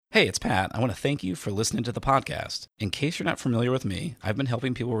Hey, it's Pat. I want to thank you for listening to the podcast. In case you're not familiar with me, I've been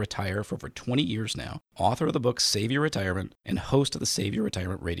helping people retire for over 20 years now, author of the book Save Your Retirement and host of the Save Your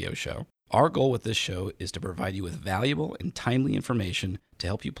Retirement radio show. Our goal with this show is to provide you with valuable and timely information to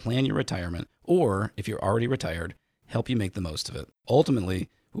help you plan your retirement, or if you're already retired, help you make the most of it. Ultimately,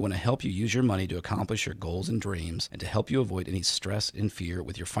 we want to help you use your money to accomplish your goals and dreams and to help you avoid any stress and fear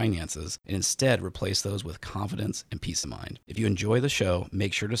with your finances and instead replace those with confidence and peace of mind. If you enjoy the show,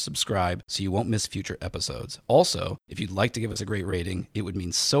 make sure to subscribe so you won't miss future episodes. Also, if you'd like to give us a great rating, it would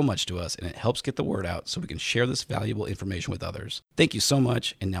mean so much to us and it helps get the word out so we can share this valuable information with others. Thank you so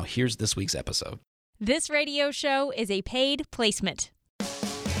much, and now here's this week's episode. This radio show is a paid placement.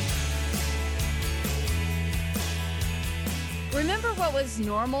 Remember what was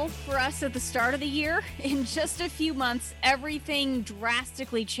normal for us at the start of the year? In just a few months, everything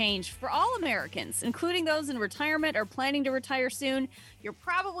drastically changed for all Americans, including those in retirement or planning to retire soon. You're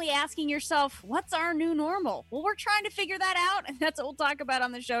probably asking yourself, what's our new normal? Well, we're trying to figure that out, and that's what we'll talk about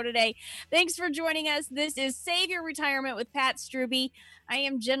on the show today. Thanks for joining us. This is Save Your Retirement with Pat Strube. I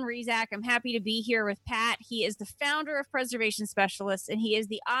am Jen Rezac. I'm happy to be here with Pat. He is the founder of Preservation Specialists, and he is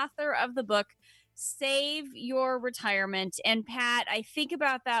the author of the book Save Your Retirement. And Pat, I think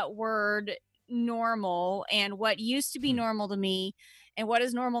about that word normal and what used to be normal to me and what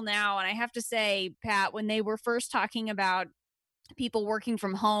is normal now. And I have to say, Pat, when they were first talking about people working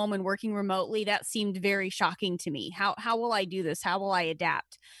from home and working remotely, that seemed very shocking to me. How will I do this? How will I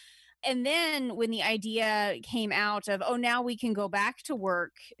adapt? And then when the idea came out of, oh, now we can go back to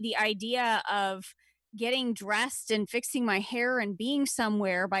work, the idea of getting dressed and fixing my hair and being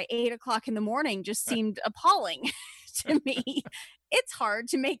somewhere by 8 o'clock in the morning just seemed appalling to me. It's hard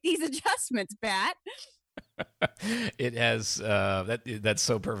to make these adjustments, Pat. It has that's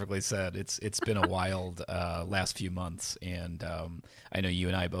so perfectly said. It's been a wild last few months, and I know you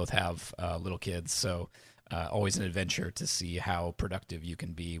and I both have little kids, so always an adventure to see how productive you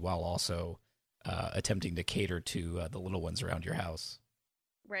can be while also attempting to cater to the little ones around your house.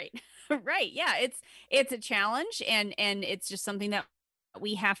 Right. Right. Yeah, it's a challenge, and it's just something that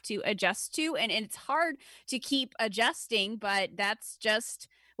we have to adjust to, and it's hard to keep adjusting, but that's just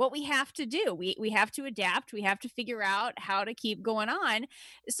what we have to do. We have to adapt. We have to figure out how to keep going on.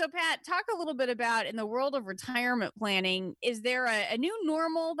 So Pat, talk a little bit about, in the world of retirement planning, is there a new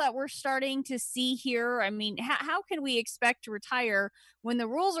normal that we're starting to see here? I mean, how can we expect to retire when the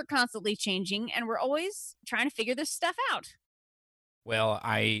rules are constantly changing and we're always trying to figure this stuff out? Well,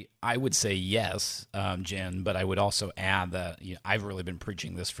 I would say yes, Jen, but I would also add that I've really been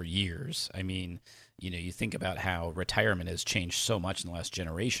preaching this for years. I mean, you think about how retirement has changed so much in the last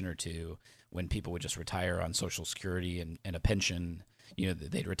generation or two, when people would just retire on Social Security and a pension.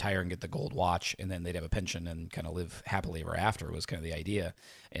 They'd retire and get the gold watch, and then they'd have a pension and kind of live happily ever after was kind of the idea.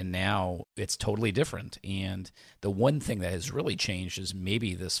 And now it's totally different. And the one thing that has really changed is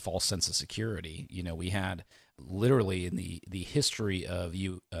maybe this false sense of security. We had literally in the history of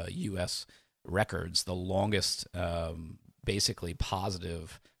U.S. records, the longest basically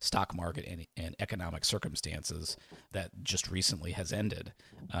positive stock market and economic circumstances that just recently has ended.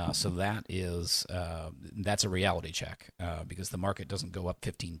 So that's a reality check because the market doesn't go up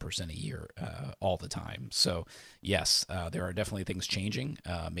 15% a year all the time. So yes, there are definitely things changing.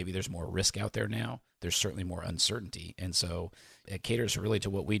 Maybe there's more risk out there now. There's certainly more uncertainty. And so it caters really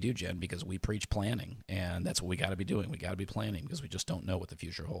to what we do, Jen, because we preach planning, and that's what we got to be doing. We got to be planning because we just don't know what the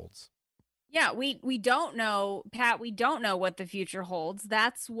future holds. Yeah, we don't know, Pat, we don't know what the future holds.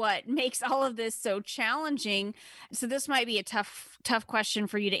 That's what makes all of this so challenging. So this might be a tough question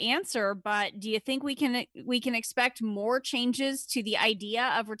for you to answer, but do you think we can expect more changes to the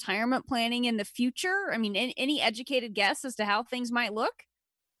idea of retirement planning in the future? I mean, any educated guess as to how things might look?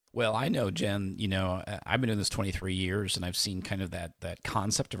 Well, I know, Jen, I've been doing this 23 years, and I've seen kind of that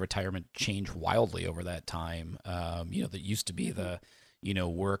concept of retirement change wildly over that time. That used to be the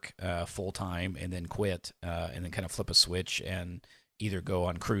work full time and then quit and then kind of flip a switch and either go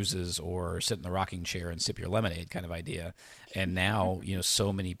on cruises or sit in the rocking chair and sip your lemonade kind of idea. And now,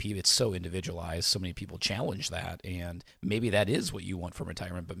 so many people, it's so individualized. So many people challenge that. And maybe that is what you want from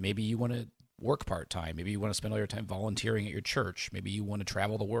retirement, but maybe you want to work part-time. Maybe you want to spend all your time volunteering at your church. Maybe you want to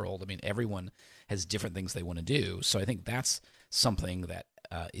travel the world. I mean, everyone has different things they want to do. So I think that's something that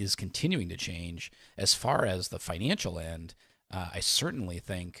is continuing to change. As far as the financial end, I certainly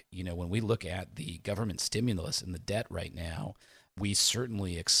think, when we look at the government stimulus and the debt right now, we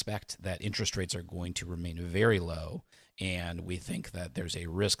certainly expect that interest rates are going to remain very low. and we think that there's a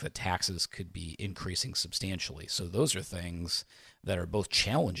risk that taxes could be increasing substantially. So those are things that are both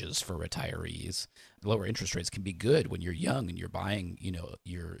challenges for retirees. Lower interest rates can be good when you're young and you're buying,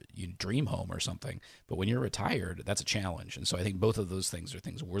 your dream home or something. But when you're retired, that's a challenge. And so I think both of those things are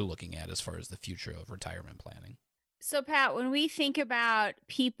things we're looking at as far as the future of retirement planning. So, Pat, when we think about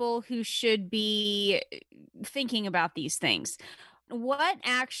people who should be thinking about these things, what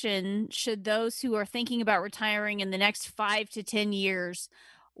action should those who are thinking about retiring in the next 5 to 10 years,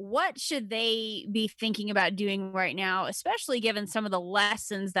 what should they be thinking about doing right now, especially given some of the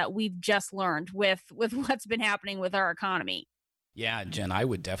lessons that we've just learned with what's been happening with our economy? Yeah, Jen, I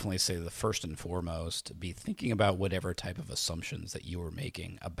would definitely say the first and foremost, be thinking about whatever type of assumptions that you are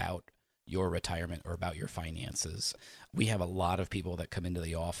making about your retirement or about your finances. We have a lot of people that come into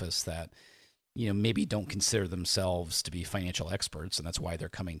the office that, maybe don't consider themselves to be financial experts, and that's why they're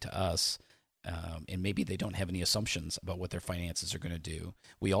coming to us. And maybe they don't have any assumptions about what their finances are going to do.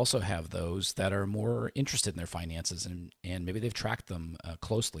 We also have those that are more interested in their finances, and maybe they've tracked them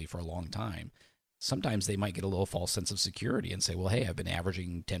closely for a long time. Sometimes they might get a little false sense of security and say, well, hey, I've been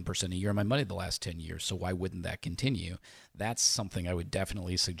averaging 10% a year of my money the last 10 years, so why wouldn't that continue? That's something I would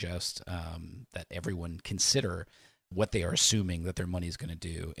definitely suggest that everyone consider what they are assuming that their money is going to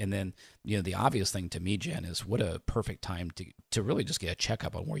do. And then, the obvious thing to me, Jen, is what a perfect time to really just get a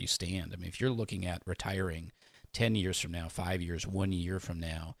checkup on where you stand. I mean, if you're looking at retiring 10 years from now, 5 years, 1 year from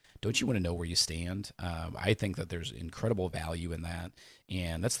now, don't you want to know where you stand? I think that there's incredible value in that.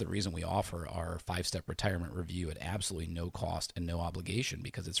 And that's the reason we offer our 5-step retirement review at absolutely no cost and no obligation,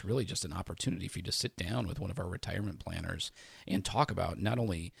 because it's really just an opportunity for you to sit down with one of our retirement planners and talk about not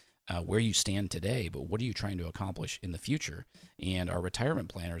only where you stand today, but what are you trying to accomplish in the future? And our retirement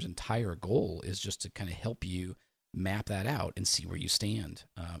planner's entire goal is just to kind of help you map that out and see where you stand.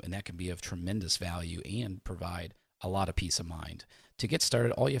 And that can be of tremendous value and provide a lot of peace of mind. To get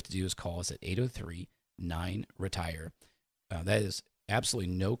started, all you have to do is call us at 803-9-RETIRE. That is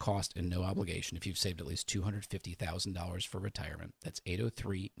absolutely no cost and no obligation if you've saved at least $250,000 for retirement. That's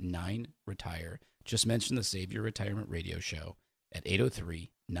 803-9-RETIRE. Just mention the Save Your Retirement radio show at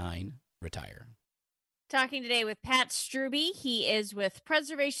 803-9-RETIRE. Talking today with Pat Strube. He is with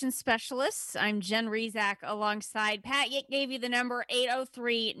Preservation Specialists. I'm Jen Rezac alongside Pat. Gave you the number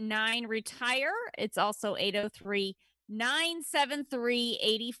 803-9-RETIRE. It's also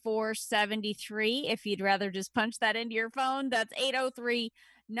 803-973-8473. If you'd rather just punch that into your phone, that's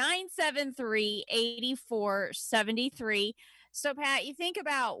 803-973-8473. So, Pat, you think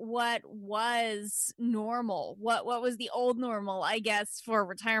about what was normal, what was the old normal, I guess, for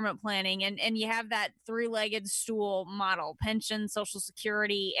retirement planning, and you have that three-legged stool model: pension, Social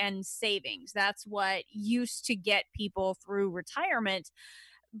Security, and savings. That's what used to get people through retirement.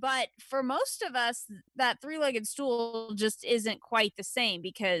 But for most of us, that three-legged stool just isn't quite the same,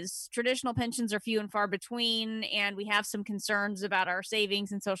 because traditional pensions are few and far between, and we have some concerns about our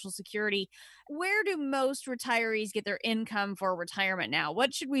savings and Social Security. Where do most retirees get their income for retirement now?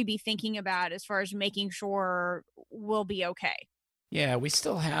 What should we be thinking about as far as making sure we'll be okay? Yeah, we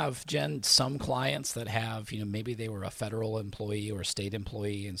still have, Jen, some clients that have, maybe they were a federal employee or a state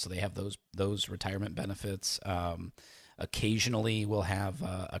employee, and so they have those retirement benefits. Occasionally, we'll have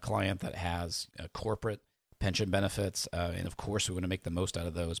a client that has corporate pension benefits, and of course, we want to make the most out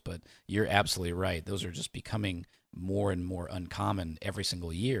of those. But you're absolutely right; those are just becoming more and more uncommon every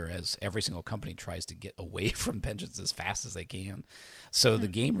single year as every single company tries to get away from pensions as fast as they can. So the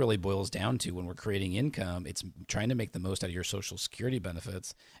game really boils down to, when we're creating income, it's trying to make the most out of your Social Security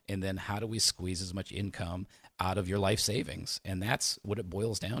benefits, and then how do we squeeze as much income out of your life savings? And that's what it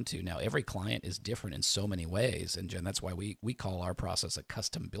boils down to. Now, every client is different in so many ways, and Jen, that's why we call our process a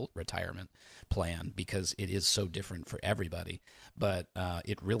custom-built retirement plan, because it is so different for everybody. But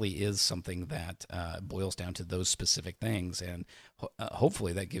it really is something that boils down to those specific things, and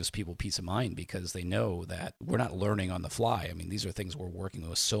hopefully that gives people peace of mind, because they know that we're not learning on the fly. I mean, these are things we're working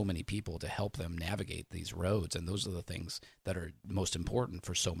with so many people to help them navigate these roads, and those are the things that are most important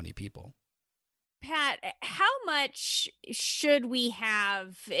for so many people. Pat, how much should we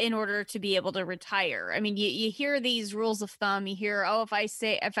have in order to be able to retire? I mean, you hear these rules of thumb. You hear, oh, if I've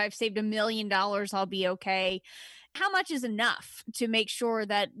saved $1 million, I'll be okay. How much is enough to make sure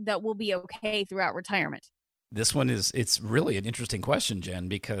that we'll be okay throughout retirement? This one it's really an interesting question, Jen,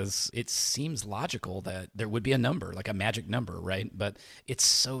 because it seems logical that there would be a number, like a magic number, right? But it's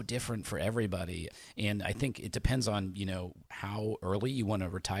so different for everybody. And I think it depends on, how early you want to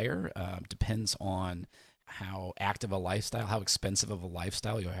retire, depends on how active a lifestyle, how expensive of a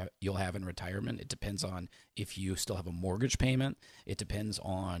lifestyle you'll have in retirement. It depends on if you still have a mortgage payment. It depends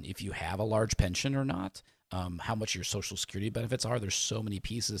on if you have a large pension or not, how much your Social Security benefits are. There's so many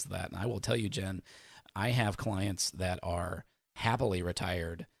pieces to that. And I will tell you, Jen, I have clients that are happily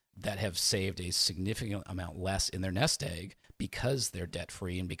retired that have saved a significant amount less in their nest egg because they're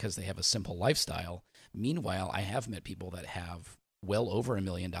debt-free and because they have a simple lifestyle. Meanwhile, I have met people that have well over $1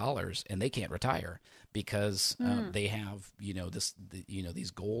 million and they can't retire because they have,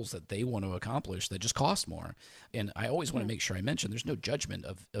 these goals that they want to accomplish that just cost more. And I always want to make sure I mention there's no judgment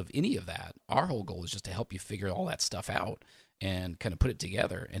of any of that. Our whole goal is just to help you figure all that stuff out and kind of put it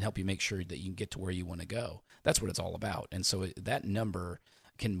together and help you make sure that you can get to where you want to go. That's what it's all about. And so that number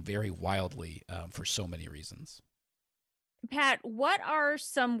can vary wildly for so many reasons. Pat, what are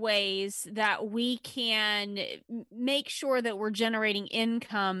some ways that we can make sure that we're generating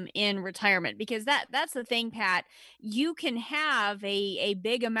income in retirement? Because that's the thing, Pat. You can have a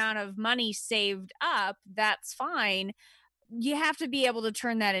big amount of money saved up. That's fine. You have to be able to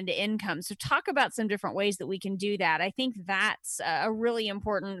turn that into income. So talk about some different ways that we can do that. I think that's a really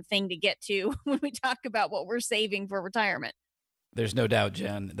important thing to get to when we talk about what we're saving for retirement. There's no doubt,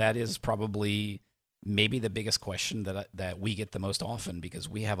 Jen. That is probably maybe the biggest question that we get the most often, because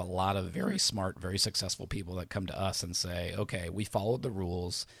we have a lot of very smart, very successful people that come to us and say, okay, we followed the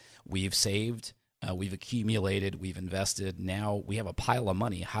rules, we've saved, we've accumulated, we've invested, now we have a pile of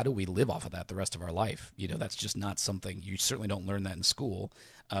money. How do we live off of that the rest of our life? That's just not something, you certainly don't learn that in school.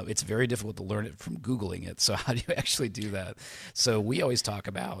 It's very difficult to learn it from Googling it. So how do you actually do that? So we always talk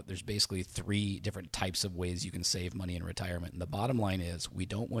about there's basically 3 different types of ways you can save money in retirement. And the bottom line is we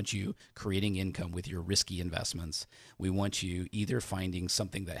don't want you creating income with your risky investments. We want you either finding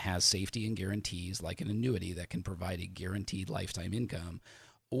something that has safety and guarantees, like an annuity that can provide a guaranteed lifetime income,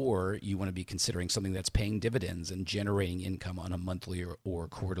 or you want to be considering something that's paying dividends and generating income on a monthly or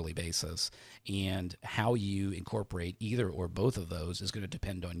quarterly basis. And how you incorporate either or both of those is going to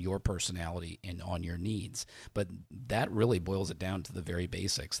depend on your personality and on your needs. But that really boils it down to the very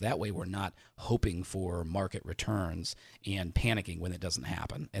basics. That way we're not hoping for market returns and panicking when it doesn't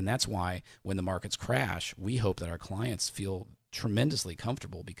happen. And that's why when the markets crash, we hope that our clients feel tremendously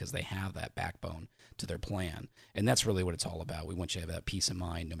comfortable because they have that backbone to their plan. And that's really what it's all about. We want you to have that peace of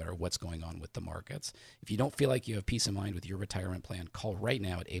mind no matter what's going on with the markets. If you don't feel like you have peace of mind with your retirement plan, call right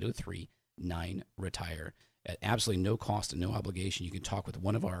now at 803-9-RETIRE. At absolutely no cost and no obligation, you can talk with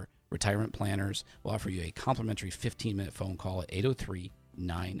one of our retirement planners. We'll offer you a complimentary 15-minute phone call at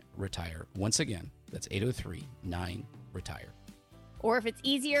 803-9-RETIRE. Once again, that's 803-9-RETIRE. Or if it's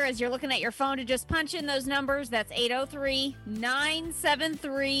easier, as you're looking at your phone, to just punch in those numbers, that's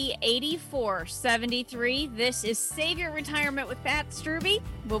 803-973-8473. This is Save Your Retirement with Pat Strubbe.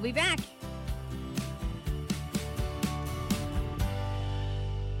 We'll be back.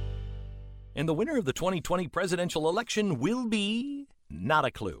 And the winner of the 2020 presidential election will be... not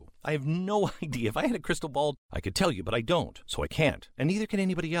a clue. I have no idea. If I had a crystal ball, I could tell you, but I don't, so I can't. And neither can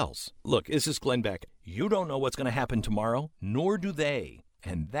anybody else. Look, this is Glenn Beck. You don't know what's going to happen tomorrow, nor do they.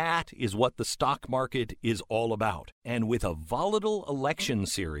 And that is what the stock market is all about. And with a volatile election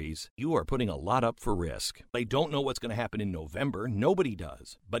series, you are putting a lot up for risk. I don't know what's going to happen in November. Nobody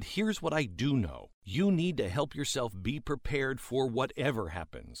does. But here's what I do know. You need to help yourself be prepared for whatever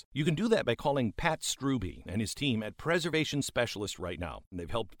happens. You can do that by calling Pat Strubbe and his team at Preservation Specialist right now. They've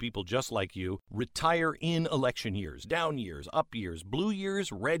helped people just like you retire in election years, down years, up years, blue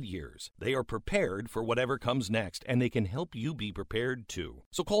years, red years. They are prepared for whatever comes next, and they can help you be prepared too.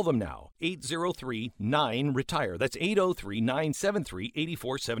 So call them now, 803-9-RETIRE. That's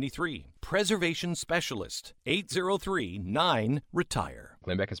 803-973-8473. Preservation Specialist, 803-9-RETIRE.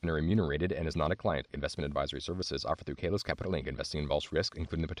 Glenn Beck has been remunerated and is not a client. Investment advisory services offered through Kalos Capital Inc. Investing involves risk,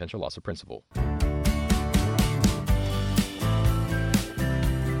 including the potential loss of principal.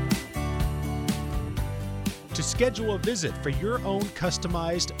 To schedule a visit for your own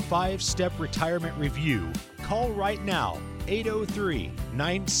customized 5-step retirement review, call right now,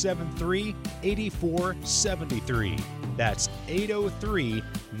 803-973-8473. That's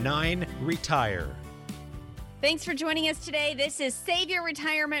 803-9-RETIRE. Thanks for joining us today. This is Save Your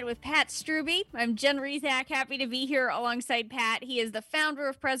Retirement with Pat Strubbe. I'm Jen Rezac, happy to be here alongside Pat. He is the founder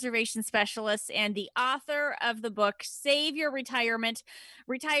of Preservation Specialists and the author of the book, Save Your Retirement.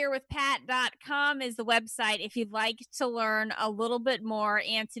 RetireWithPat.com is the website if you'd like to learn a little bit more.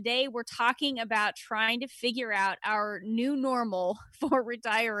 And today we're talking about trying to figure out our new normal for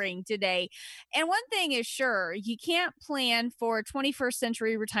retiring today. And one thing is sure, you can't plan for 21st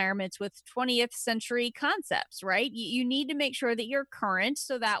century retirements with 20th century concepts. steps, right? You need to make sure that you're current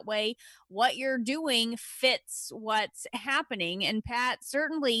so that way what you're doing fits what's happening. And Pat,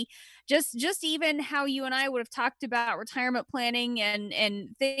 certainly just even how you and I would have talked about retirement planning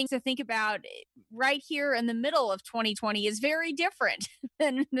and things to think about right here in the middle of 2020 is very different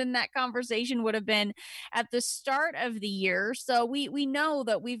than that conversation would have been at the start of the year. So we know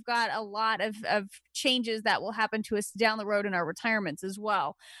that we've got a lot of changes that will happen to us down the road in our retirements as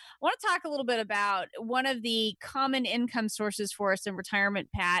well. I want to talk a little bit about one of the common income sources for us in retirement,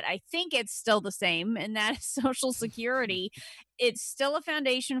 Pat. I think it's still the same, and that is Social Security. It's still a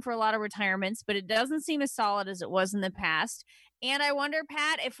foundation for a lot of retirements, but it doesn't seem as solid as it was in the past. And I wonder,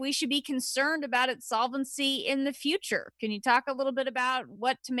 Pat, if we should be concerned about its solvency in the future. Can you talk a little bit about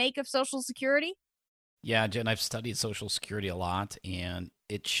what to make of Social Security? Yeah, Jen, I've studied Social Security a lot, and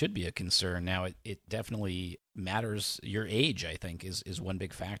it should be a concern. Now, it definitely matters. Your age, I think, is one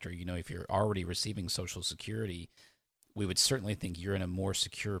big factor. You know, if you're already receiving Social Security, we would certainly think you're in a more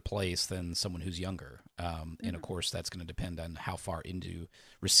secure place than someone who's younger. And of course, that's going to depend on how far into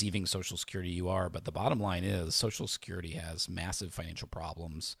receiving Social Security you are. But the bottom line is Social Security has massive financial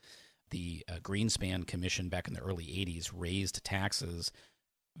problems. The Greenspan Commission back in the early 80s raised taxes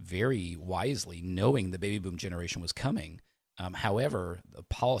very wisely, knowing the baby boom generation was coming. However, the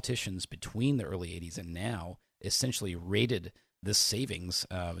politicians between the early 80s and now essentially raided this savings.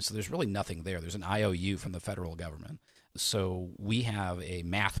 So there's really nothing there. There's an IOU from the federal government. So we have a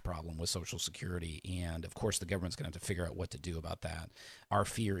math problem with Social Security. And of course, the government's going to have to figure out what to do about that. Our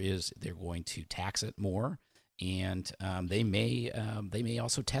fear is they're going to tax it more. And they may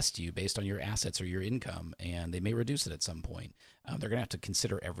also test you based on your assets or your income, and they may reduce it at some point. They're going to have to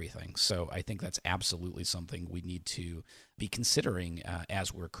consider everything. So I think that's absolutely something we need to be considering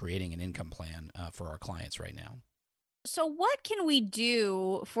as we're creating an income plan for our clients right now. So, what can we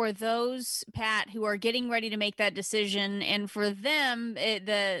do for those, Pat, who are getting ready to make that decision? And for them,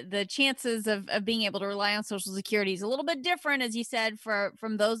 the chances of being able to rely on Social Security is a little bit different, as you said,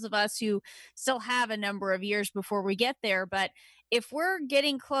 from those of us who still have a number of years before we get there. But if we're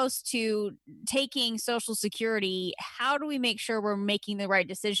getting close to taking Social Security, how do we make sure we're making the right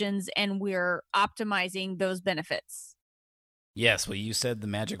decisions and we're optimizing those benefits? Yes, well, you said the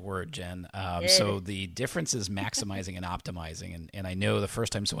magic word, Jen. So the difference is maximizing and optimizing. And I know the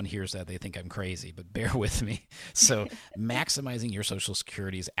first time someone hears that, they think I'm crazy, but bear with me. So maximizing your Social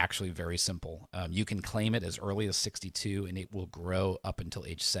Security is actually very simple. You can claim it as early as 62, and it will grow up until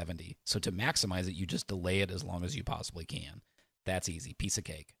age 70. So to maximize it, you just delay it as long as you possibly can. That's easy, piece of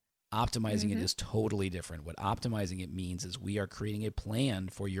cake. Optimizing it is totally different. What optimizing it means is we are creating a plan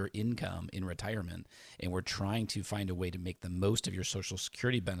for your income in retirement, and we're trying to find a way to make the most of your Social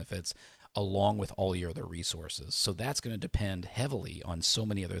Security benefits along with all your other resources. So that's going to depend heavily on so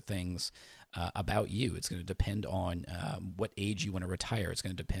many other things about you. It's going to depend on what age you want to retire. It's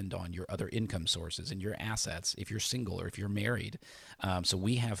going to depend on your other income sources and your assets, if you're single or if you're married. So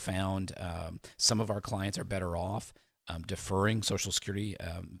we have found some of our clients are better off deferring Social Security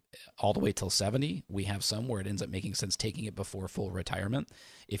all the way till 70. We have some where it ends up making sense taking it before full retirement.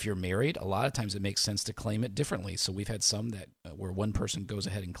 If you're married, a lot of times it makes sense to claim it differently. So we've had some that where one person goes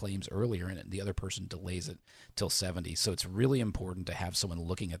ahead and claims earlier and the other person delays it till 70. So it's really important to have someone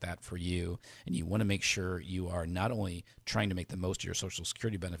looking at that for you. And you want to make sure you are not only trying to make the most of your Social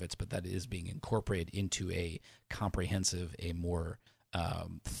Security benefits, but that it is being incorporated into a comprehensive, a more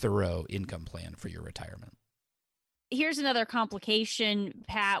thorough income plan for your retirement. Here's another complication,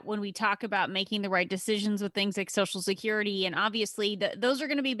 Pat, when we talk about making the right decisions with things like Social Security. And obviously, those are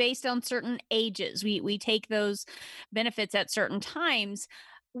going to be based on certain ages. We take those benefits at certain times.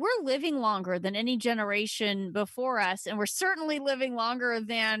 We're living longer than any generation before us, and we're certainly living longer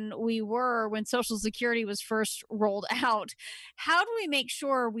than we were when Social Security was first rolled out. How do we make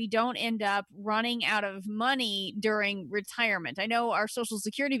sure we don't end up running out of money during retirement? I know our Social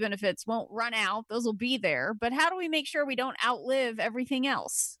Security benefits won't run out, those will be there, but how do we make sure we don't outlive everything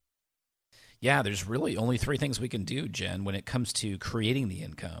else? Yeah, there's really only three things we can do, Jen, when it comes to creating the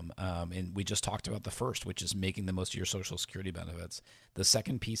income. And we just talked about the first, which is making the most of your Social Security benefits. The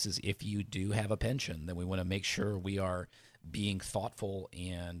second piece is if you do have a pension, then we want to make sure we are being thoughtful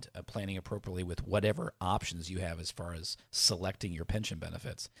and planning appropriately with whatever options you have as far as selecting your pension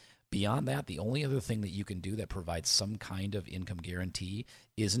benefits. Beyond that, the only other thing that you can do that provides some kind of income guarantee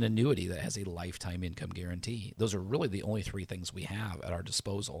is an annuity that has a lifetime income guarantee. Those are really the only three things we have at our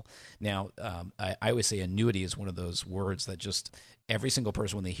disposal. Now, I always say annuity is one of those words that just every single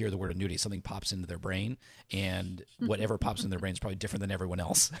person, when they hear the word annuity, something pops into their brain, and whatever pops in their brain is probably different than everyone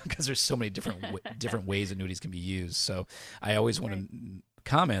else because there's so many different ways annuities can be used. So I always want to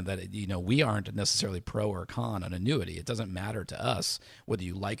comment that, we aren't necessarily pro or con on annuity. It doesn't matter to us whether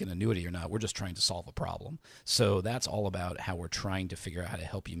you like an annuity or not. We're just trying to solve a problem. So that's all about how we're trying to figure out how to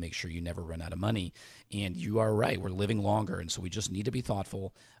help you make sure you never run out of money. And you are right. We're living longer. And so we just need to be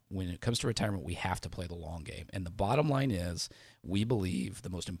thoughtful. When it comes to retirement, we have to play the long game. And the bottom line is, we believe the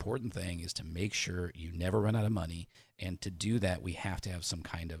most important thing is to make sure you never run out of money. And to do that, we have to have some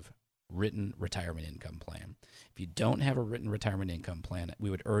kind of written retirement income plan. If you don't have a written retirement income plan, we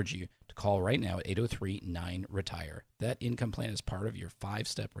would urge you to call right now at 803-9-RETIRE. That income plan is part of your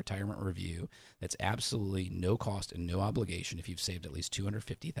 5-step retirement review. That's absolutely no cost and no obligation if you've saved at least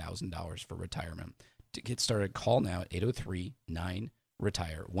 $250,000 for retirement. To get started, call now at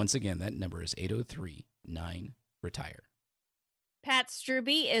 803-9-RETIRE. Once again, that number is 803-9-RETIRE. Pat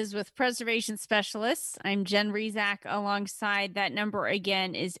Strube is with Preservation Specialists. I'm Jen Rezac. Alongside that number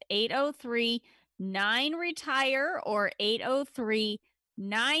again is 803-9-RETIRE or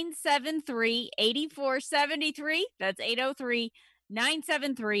 803-973-8473. That's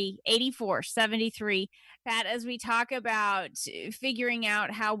 803-973-8473. Pat, as we talk about figuring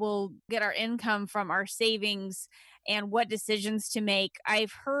out how we'll get our income from our savings and what decisions to make,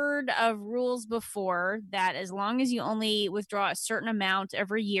 I've heard of rules before that as long as you only withdraw a certain amount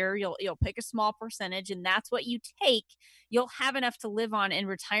every year, you'll pick a small percentage and that's what you take, you'll have enough to live on in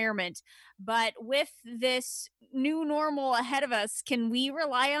retirement. But with this new normal ahead of us, can we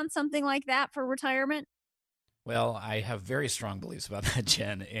rely on something like that for retirement? Well, I have very strong beliefs about that,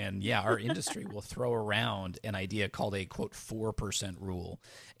 Jen. And yeah, our industry will throw around an idea called a, quote, 4% rule.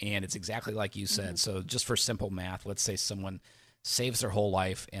 And it's exactly like you said. So just for simple math, let's say someone saves their whole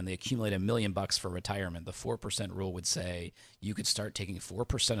life and they accumulate $1 million for retirement. The 4% rule would say you could start taking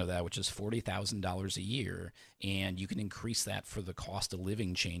 4% of that, which is $40,000 a year, and you can increase that for the cost of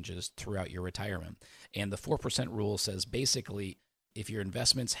living changes throughout your retirement. And the 4% rule says basically, if your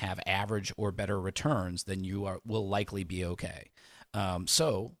investments have average or better returns, then you will likely be okay.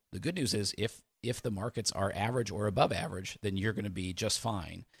 So the good news is if the markets are average or above average, then you're going to be just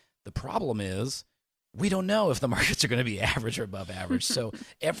fine. The problem is we don't know if the markets are going to be average or above average. So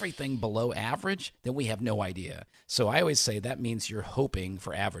everything below average, then we have no idea. So I always say that means you're hoping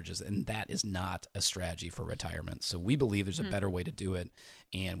for averages, and that is not a strategy for retirement. So we believe there's a better way to do it,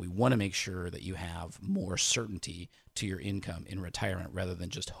 and we want to make sure that you have more certainty to your income in retirement rather than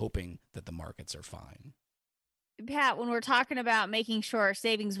just hoping that the markets are fine. Pat, when we're talking about making sure our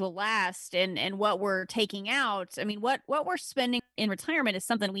savings will last and what we're taking out, I mean, what we're spending in retirement is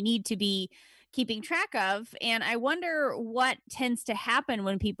something we need to be keeping track of. And I wonder what tends to happen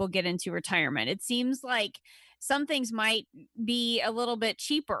when people get into retirement. It seems like some things might be a little bit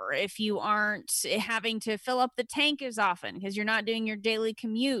cheaper if you aren't having to fill up the tank as often because you're not doing your daily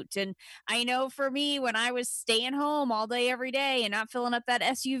commute. And I know for me, when I was staying home all day, every day and not filling up that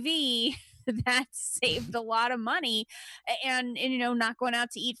SUV, that saved a lot of money and not going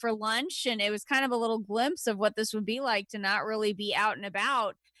out to eat for lunch. And it was kind of a little glimpse of what this would be like to not really be out and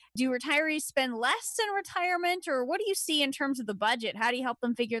about. Do retirees spend less in retirement, or what do you see in terms of the budget? How do you help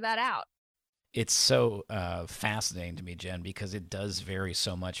them figure that out? It's so fascinating to me, Jen, because it does vary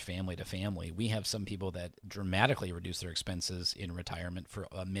so much family to family. We have some people that dramatically reduce their expenses in retirement for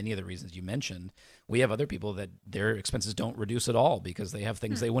many of the reasons you mentioned. We have other people that their expenses don't reduce at all because they have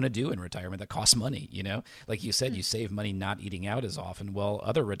things they want to do in retirement that cost money. Like you said, you save money not eating out as often. Well,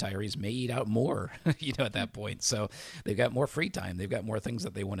 other retirees may eat out more, at that point. So they've got more free time. They've got more things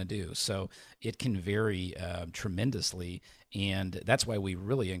that they want to do. So it can vary tremendously. And that's why we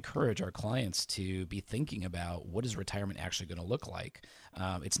really encourage our clients to be thinking about what is retirement actually going to look like.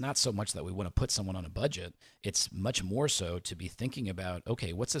 It's not so much that we want to put someone on a budget. It's much more so to be thinking about,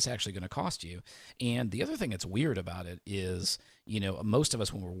 okay, what's this actually going to cost you? And the other thing that's weird about it is, most of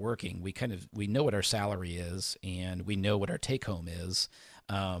us when we're working, we know what our salary is and we know what our take home is.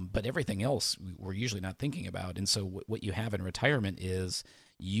 But everything else we're usually not thinking about. And so what you have in retirement is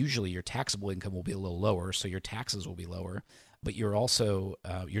usually your taxable income will be a little lower, so your taxes will be lower, but you're also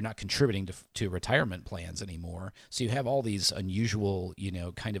you're not contributing to retirement plans anymore. So you have all these unusual,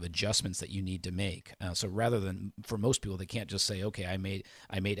 kind of adjustments that you need to make. So rather than, for most people, they can't just say, okay, I made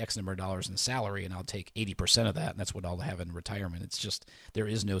X number of dollars in salary and I'll take 80% of that and that's what I'll have in retirement. It's just, there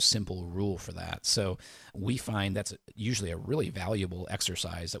is no simple rule for that. So we find that's usually a really valuable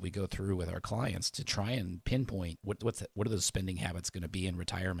exercise that we go through with our clients to try and pinpoint what are those spending habits going to be in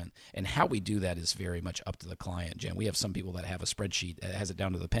retirement. And how we do that is very much up to the client, Jen. We have some people that have a spreadsheet that has it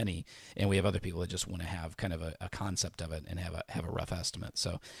down to the penny, and we have other people that just want to have kind of a concept of it and have a rough estimate.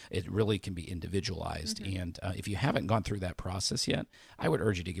 So it really can be individualized. Mm-hmm. And if you haven't gone through that process yet, I would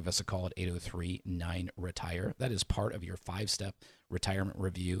urge you to give us a call at 803-9-RETIRE. That is part of your 5-step retirement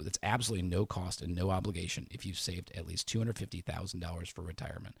review that's absolutely no cost and no obligation if you've saved at least $250,000 for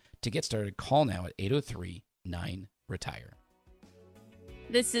retirement. To get started, call now at 803-9-RETIRE.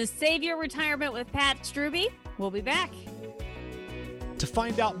 This is Save Your Retirement with Pat Strube. We'll be back. To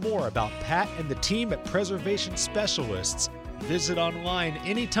find out more about Pat and the team at Preservation Specialists, visit online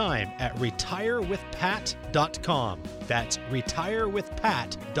anytime at retirewithpat.com. That's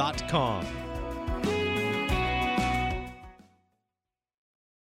retirewithpat.com.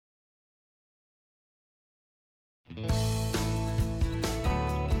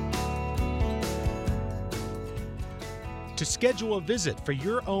 To schedule a visit for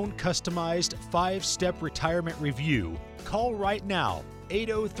your own customized 5-step retirement review, call right now,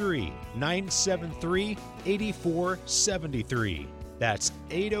 803-973-8473. That's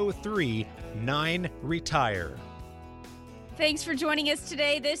 803-9-RETIRE. Thanks for joining us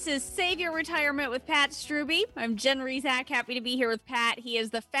today. This is Save Your Retirement with Pat Strube. I'm Jen Rezac, happy to be here with Pat. He is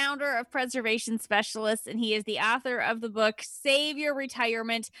the founder of Preservation Specialists, and he is the author of the book, Save Your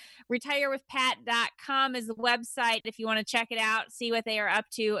Retirement. Retirewithpat.com is the website if you want to check it out, see what they are up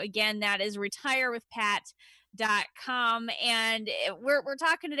to. Again, that is retirewithpat.com. And we're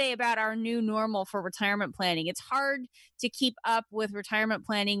talking today about our new normal for retirement planning. It's hard to keep up with retirement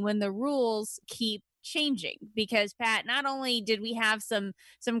planning when the rules keep changing, because Pat, not only did we have some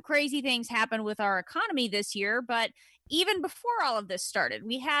crazy things happen with our economy this year, but even before all of this started,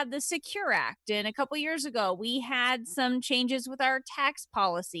 we had the Secure Act, and a couple years ago we had some changes with our tax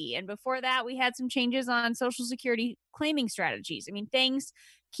policy, and before that we had some changes on Social Security claiming strategies. I mean, things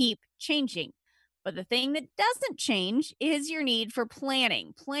keep changing. But the thing that doesn't change is your need for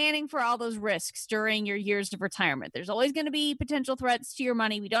planning for all those risks during your years of retirement. There's always going to be potential threats to your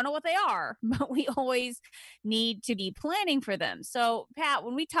money. We don't know what they are, but we always need to be planning for them. So, Pat,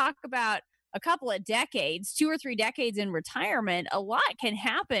 when we talk about a couple of decades, 2 or 3 decades in retirement, a lot can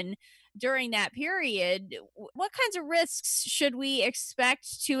happen during that period. What kinds of risks should we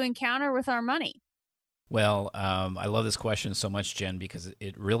expect to encounter with our money? Well, I love this question so much, Jen, because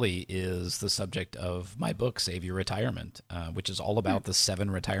it really is the subject of my book, Save Your Retirement, which is all about the 7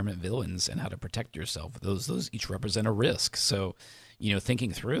 retirement villains and how to protect yourself. Those each represent a risk. So,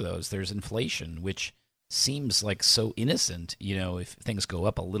 thinking through those, there's inflation, which seems like so innocent, if things go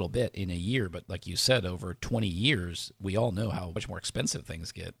up a little bit in a year. But like you said, over 20 years, we all know how much more expensive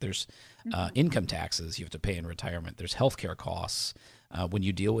things get. There's income taxes you have to pay in retirement. There's healthcare costs. When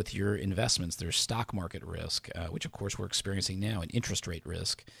you deal with your investments, there's stock market risk, which of course we're experiencing now, and interest rate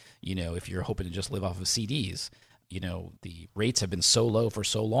risk. If you're hoping to just live off of CDs, the rates have been so low for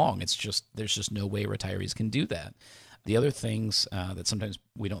so long. There's just no way retirees can do that. The other things that sometimes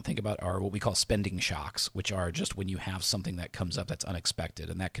we don't think about are what we call spending shocks, which are just when you have something that comes up that's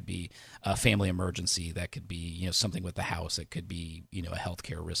unexpected. And that could be a family emergency. That could be, something with the house. It could be, a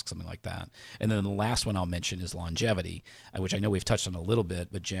healthcare risk, something like that. And then the last one I'll mention is longevity, which I know we've touched on a little bit.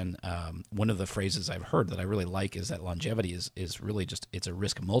 But Jen, one of the phrases I've heard that I really like is that longevity is really it's a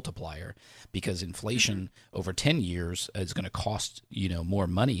risk multiplier, because inflation over 10 years is going to cost, more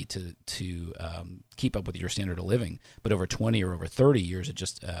money to keep up with your standard of living. But over 20 or over 30 years, it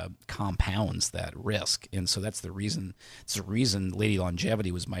just compounds that risk. And so that's the reason. It's the reason Lady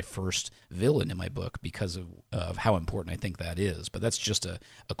Longevity was my first villain in my book, because of how important I think that is. But that's just a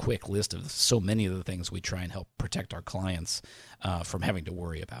quick list of so many of the things we try and help protect our clients from having to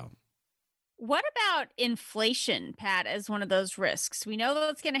worry about. What about inflation, Pat, as one of those risks? We know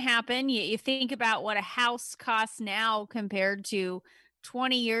that's going to happen. You think about what a house costs now compared to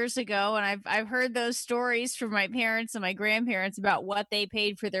 20 years ago, and I've heard those stories from my parents and my grandparents about what they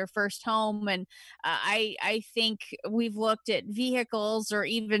paid for their first home, and I think we've looked at vehicles or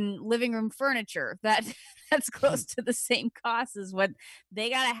even living room furniture that's close to the same cost as what they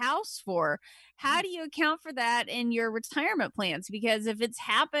got a house for. How do you account for that in your retirement plans? Because if it's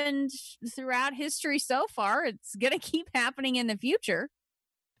happened throughout history so far, it's going to keep happening in the future.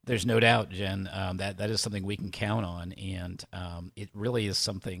 There's no doubt, Jen, that is something we can count on. And it really is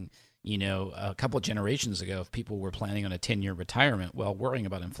something, a couple of generations ago, if people were planning on a 10-year retirement, well, worrying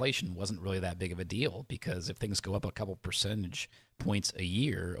about inflation wasn't really that big of a deal, because if things go up a couple percentage points a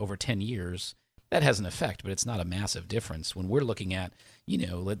year over 10 years, that has an effect, but it's not a massive difference. When we're looking at,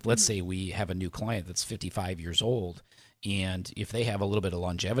 let's say we have a new client that's 55 years old, and if they have a little bit of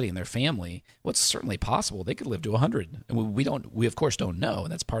longevity in their family, what's certainly possible, they could live to 100. And we of course don't know,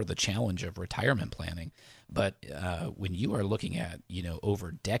 and that's part of the challenge of retirement planning. But when you are looking at,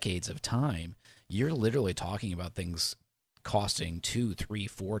 over decades of time, you're literally talking about things costing 2, 3,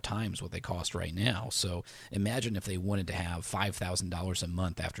 4 times what they cost right now. So imagine if they wanted to have $5,000 a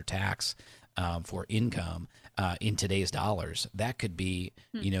month after tax, for income in today's dollars. That could be,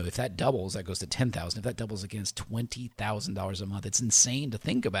 if that doubles, that goes to $10,000. If that doubles against $20,000 a month, it's insane to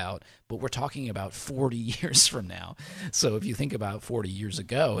think about. But we're talking about 40 years from now. So if you think about 40 years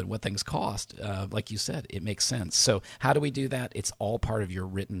ago and what things cost, like you said, it makes sense. So how do we do that? It's all part of your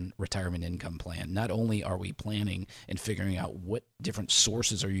written retirement income plan. Not only are we planning and figuring out what different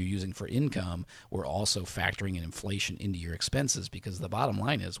sources are you using for income, we're also factoring in inflation into your expenses, because the bottom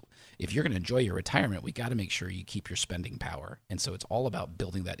line is, if you're going to enjoy your retirement, we got to make sure you keep your spending power. And so it's all about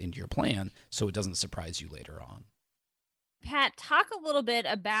building that into your plan so it doesn't surprise you later on. Pat, talk a little bit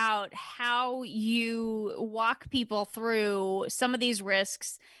about how you walk people through some of these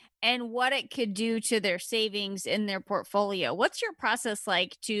risks and what it could do to their savings in their portfolio. What's your process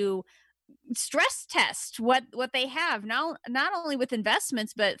like to stress test what they have, not only with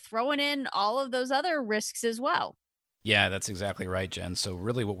investments, but throwing in all of those other risks as well? Yeah, that's exactly right, Jen. So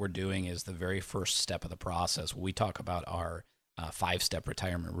really what we're doing is the very first step of the process. When we talk about our 5-step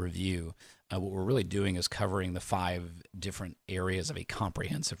retirement review, what we're really doing is covering the 5 different areas of a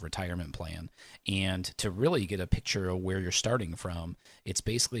comprehensive retirement plan. And to really get a picture of where you're starting from, it's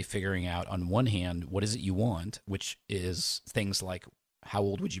basically figuring out, on one hand, what is it you want, which is things like, how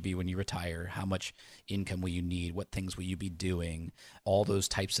old would you be when you retire? How much income will you need? What things will you be doing? All those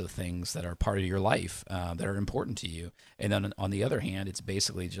types of things that are part of your life that are important to you. And then on the other hand, it's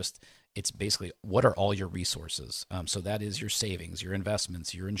basically what are all your resources? So that is your savings, your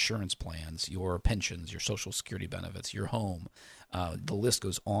investments, your insurance plans, your pensions, your Social Security benefits, your home. The list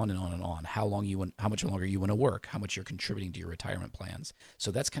goes on and on and on. How much longer you want to work? How much you're contributing to your retirement plans? So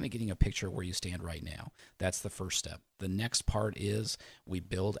that's kind of getting a picture of where you stand right now. That's the first step. The next part is we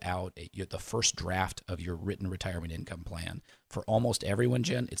build out the first draft of your written retirement income plan. For almost everyone,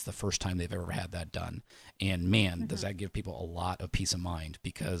 Jen, it's the first time they've ever had that done. And man, does that give people a lot of peace of mind,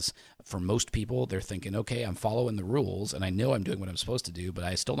 because for most people, they're thinking, okay, I'm following the rules and I know I'm doing what I'm supposed to do, but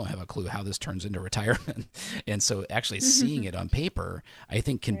I still don't have a clue how this turns into retirement. And so actually seeing it on paper, I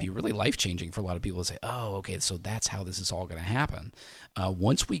think can be really life-changing for a lot of people to say, oh, okay, so that's how this is all going to happen.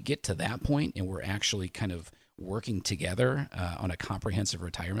 Once we get to that point and we're actually kind of working together on a comprehensive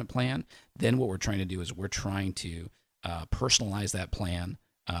retirement plan, then what we're trying to do is we're trying to personalize that plan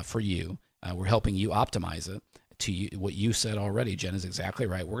for you. We're helping you optimize it to you. What you said already, Jen, is exactly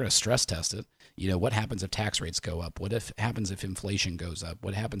right. We're going to stress test it. What happens if tax rates go up? What happens if inflation goes up?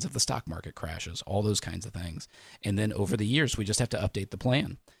 What happens if the stock market crashes? All those kinds of things. And then over the years, we just have to update the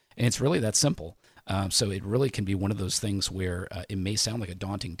plan. And it's really that simple. So it really can be one of those things where it may sound like a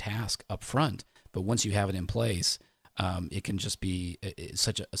daunting task up front, but once you have it in place, it can just be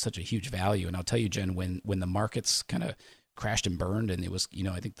such a huge value. And I'll tell you, Jen, when the markets kind of crashed and burned, and it was,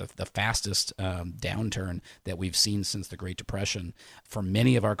 I think the fastest downturn that we've seen since the Great Depression, for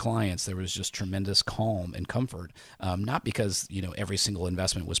many of our clients, there was just tremendous calm and comfort, not because, every single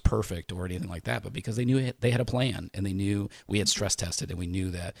investment was perfect or anything like that, but because they knew they had a plan, and they knew we had stress tested, and we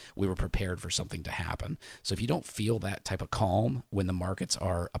knew that we were prepared for something to happen. So if you don't feel that type of calm when the markets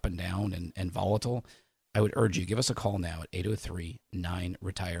are up and down and volatile, I would urge you, give us a call now at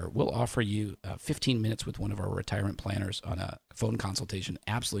 803-9-RETIRE. We'll offer you 15 minutes with one of our retirement planners on a phone consultation,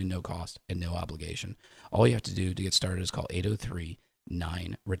 absolutely no cost and no obligation. All you have to do to get started is call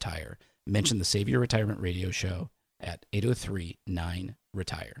 803-9-RETIRE. Mention the Save Your Retirement radio show at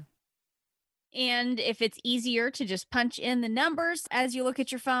 803-9-RETIRE. And if it's easier to just punch in the numbers as you look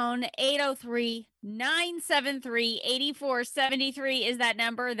at your phone, 803-973-8473 is that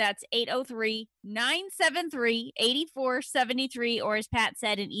number. That's 803-973-8473. Or as Pat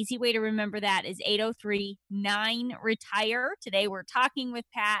said, an easy way to remember that is 803-9-RETIRE. Today we're talking with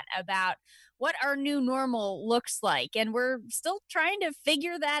Pat about what our new normal looks like. And we're still trying to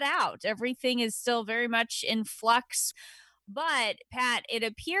figure that out. Everything is still very much in flux. But Pat, it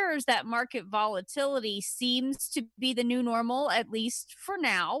appears that market volatility seems to be the new normal, at least for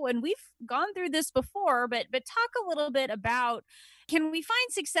now. And we've gone through this before, but talk a little bit about, can we find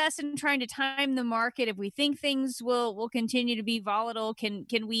success in trying to time the market if we think things will continue to be volatile? Can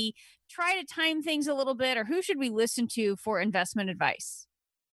we try to time things a little bit, or who should we listen to for investment advice?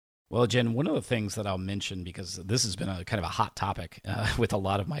 Well, Jen, one of the things that I'll mention, because this has been a kind of a hot topic with a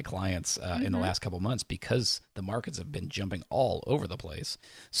lot of my clients in the last couple of months, because the markets have been jumping all over the place.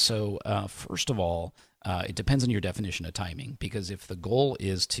 So first of all, it depends on your definition of timing, because if the goal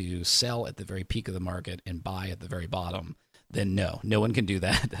is to sell at the very peak of the market and buy at the very bottom, then no one can do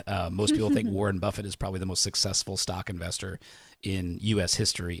that. Most people think Warren Buffett is probably the most successful stock investor in U.S.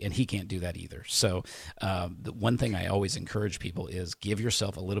 history, and he can't do that either. So the one thing I always encourage people is give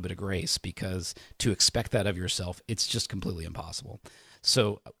yourself a little bit of grace, because to expect that of yourself, it's just completely impossible.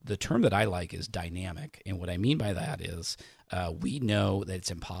 So the term that I like is dynamic. And what I mean by that is we know that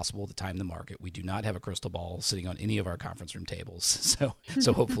it's impossible to time the market. We do not have a crystal ball sitting on any of our conference room tables.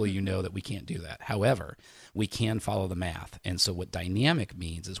 So hopefully you know that we can't do that. However, we can follow the math. And so what dynamic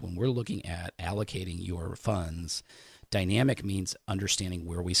means is when we're looking at allocating your funds, dynamic means understanding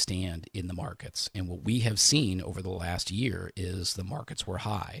where we stand in the markets. And what we have seen over the last year is the markets were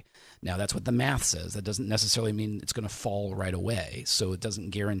high. Now, that's what the math says. That doesn't necessarily mean it's going to fall right away. So it doesn't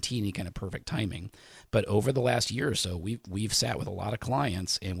guarantee any kind of perfect timing. But over the last year or so, we've sat with a lot of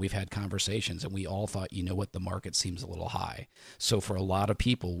clients and we've had conversations and we all thought, you know what, the market seems a little high. So for a lot of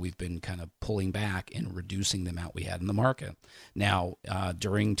people, we've been kind of pulling back and reducing the amount we had in the market. Now,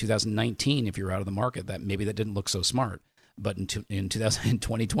 during 2019, if you're out of the market, that didn't look so smart. But in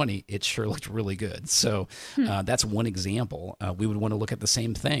 2020, it sure looked really good. So that's one example. We would want to look at the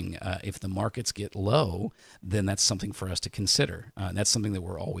same thing. If the markets get low, then that's something for us to consider. That's something that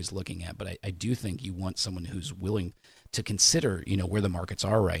we're always looking at. But I do think you want someone who's willing to consider, where the markets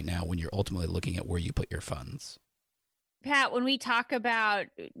are right now when you're ultimately looking at where you put your funds. Pat, when we talk about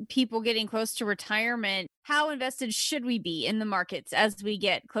people getting close to retirement, how invested should we be in the markets as we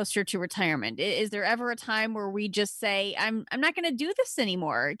get closer to retirement? Is there ever a time where we just say, I'm not going to do this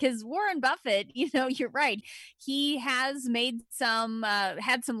anymore? Because Warren Buffett, you're right. He has made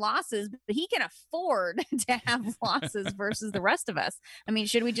had some losses, but he can afford to have losses versus the rest of us. I mean,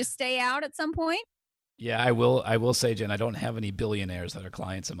 should we just stay out at some point? Yeah, I will say, Jen, I don't have any billionaires that are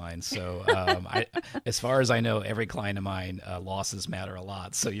clients of mine. So as far as I know, every client of mine, losses matter a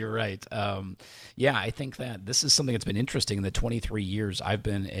lot. So you're right. Yeah, I think that this is something that's been interesting. In the 23 years I've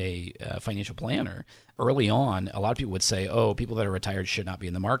been a financial planner, early on, a lot of people would say, oh, people that are retired should not be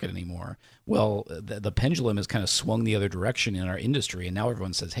in the market anymore. Well, the pendulum has kind of swung the other direction in our industry. And now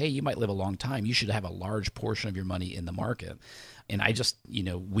everyone says, hey, you might live a long time. You should have a large portion of your money in the market. And I just,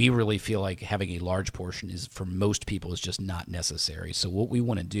 we really feel like having a large portion is, for most people, is just not necessary. So what we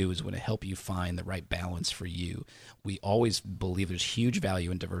want to do is we want to help you find the right balance for you. We always believe there's huge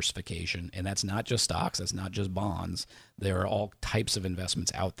value in diversification, and that's not just stocks, that's not just bonds. There are all types of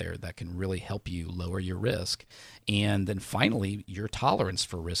investments out there that can really help you lower your risk. And then finally, your tolerance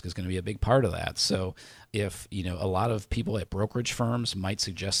for risk is going to be a big part of that. So if, a lot of people at brokerage firms might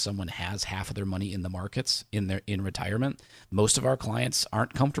suggest someone has half of their money in the markets in retirement, most of our clients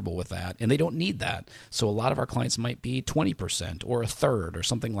aren't comfortable with that, and they don't need that. So a lot of our clients might be 20% or a third or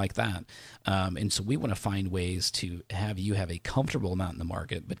something like that. And so we want to find ways to have you have a comfortable amount in the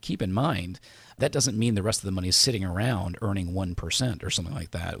market. But keep in mind, that doesn't mean the rest of the money is sitting around earning 1% or something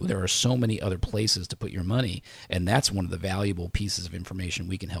like that. There are so many other places to put your money, and that's one of the valuable pieces of information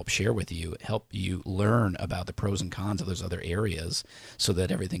we can help share with you, help you learn about the pros and cons of those other areas so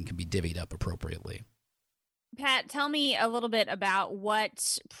that everything can be divvied up appropriately. Pat, tell me a little bit about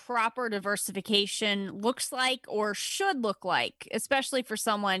what proper diversification looks like or should look like, especially for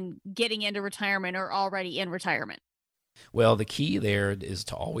someone getting into retirement or already in retirement. Well, the key there is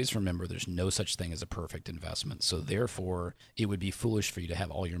to always remember there's no such thing as a perfect investment. So therefore, it would be foolish for you to have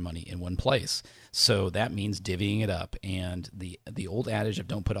all your money in one place. So that means divvying it up. And the old adage of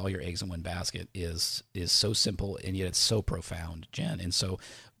don't put all your eggs in one basket is so simple, and yet it's so profound, Jen. And so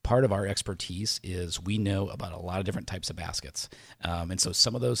part of our expertise is we know about a lot of different types of baskets. And so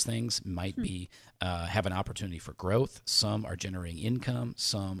some of those things might be have an opportunity for growth. Some are generating income.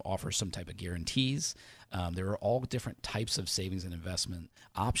 Some offer some type of guarantees. There are all different types of savings and investment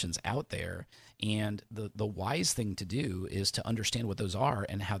options out there. And the wise thing to do is to understand what those are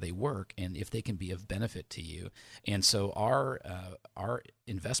and how they work and if they can be of benefit to you. And so our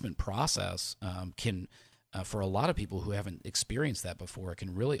investment process can for a lot of people who haven't experienced that before, it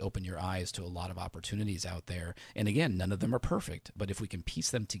can really open your eyes to a lot of opportunities out there. And again, none of them are perfect, but if we can piece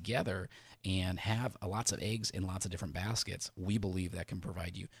them together and have lots of eggs in lots of different baskets, we believe that can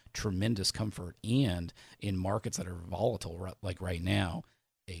provide you tremendous comfort, and in markets that are volatile like right now,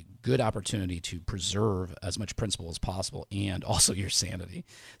 a good opportunity to preserve as much principal as possible and also your sanity.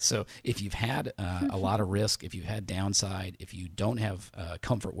 So if you've had a lot of risk, if you've had downside, if you don't have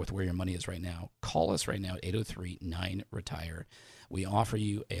comfort with where your money is right now, call us right now at 803-9-RETIRE. We offer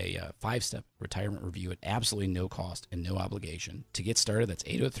you a 5-step retirement review at absolutely no cost and no obligation. To get started, that's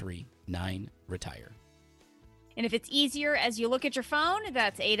 803-9-RETIRE. And if it's easier as you look at your phone,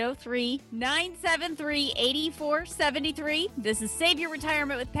 that's 803-973-8473. This is Save Your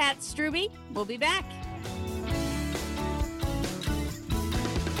Retirement with Pat Strube. We'll be back.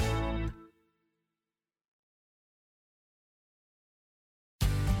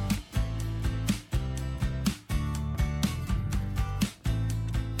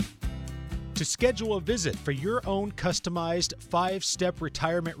 To schedule a visit for your own customized 5-step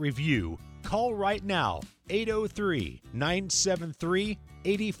retirement review, call right now,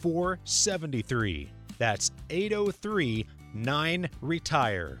 803-973-8473. That's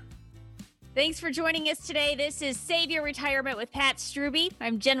 803-9-RETIRE. Thanks for joining us today. This is Save Your Retirement with Pat Strube.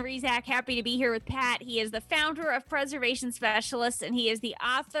 I'm Jen Rezac, happy to be here with Pat. He is the founder of Preservation Specialists, and he is the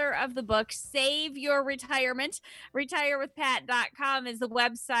author of the book, Save Your Retirement. RetireWithPat.com is the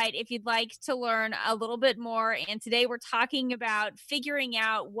website if you'd like to learn a little bit more. And today we're talking about figuring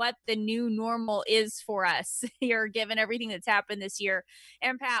out what the new normal is for us here, given everything that's happened this year.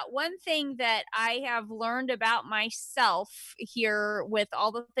 And Pat, one thing that I have learned about myself here with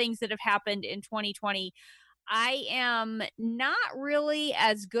all the things that have happened in 2020, I am not really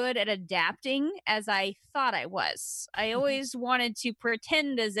as good at adapting as I thought I was. I always wanted to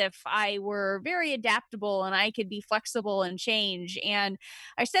pretend as if I were very adaptable and I could be flexible and change. And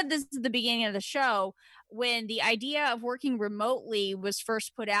I said this at the beginning of the show. When the idea of working remotely was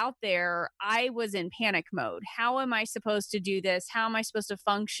first put out there, I was in panic mode. How am I supposed to do this? How am I supposed to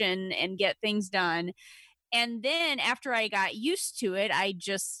function and get things done? And then after I got used to it, I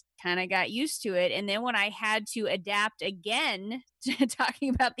just kind of got used to it. And then when I had to adapt again to talking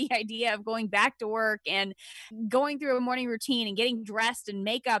about the idea of going back to work and going through a morning routine and getting dressed and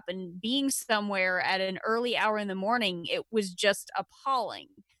makeup and being somewhere at an early hour in the morning, it was just appalling,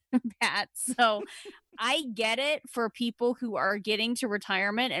 Pat. So I get it for people who are getting to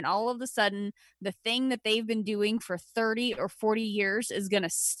retirement and all of a sudden the thing that they've been doing for 30 or 40 years is going to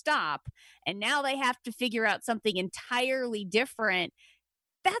stop. And now they have to figure out something entirely different.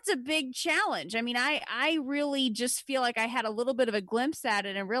 That's a big challenge. I mean, I really just feel like I had a little bit of a glimpse at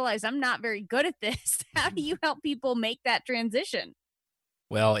it and realized I'm not very good at this. How do you help people make that transition?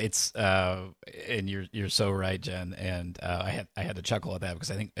 Well, it's and you're so right, Jen. And I had to chuckle at that because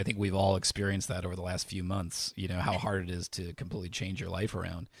I think we've all experienced that over the last few months. You know how hard it is to completely change your life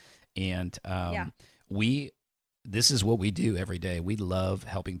around, and this is what we do every day. We love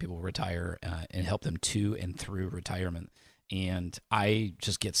helping people retire and help them to and through retirement. And I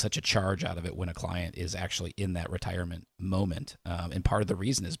just get such a charge out of it when a client is actually in that retirement moment. And part of the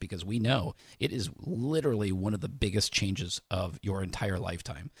reason is because we know it is literally one of the biggest changes of your entire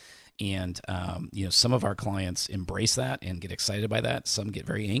lifetime. And, some of our clients embrace that and get excited by that. Some get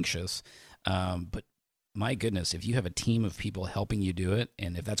very anxious. But my goodness, if you have a team of people helping you do it,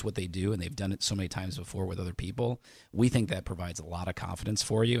 and if that's what they do, and they've done it so many times before with other people, we think that provides a lot of confidence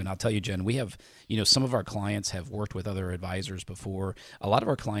for you. And I'll tell you, Jen, we have, some of our clients have worked with other advisors before. A lot of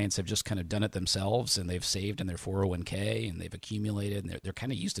our clients have just kind of done it themselves, and they've saved in their 401k, and they've accumulated, and they're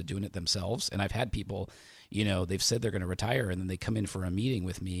kind of used to doing it themselves. And I've had people, they've said they're going to retire, and then they come in for a meeting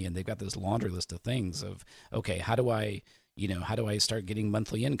with me, and they've got this laundry list of things of, okay, how do I start getting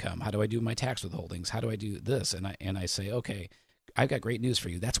monthly income? How do I do my tax withholdings? How do I do this? And I say, okay, I've got great news for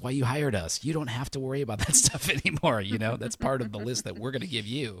you. That's why you hired us. You don't have to worry about that stuff anymore. That's part of the list that we're going to give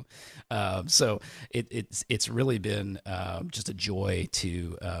you. So it's really been just a joy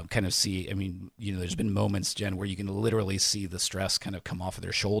to kind of see. I mean, there's been moments, Jen, where you can literally see the stress kind of come off of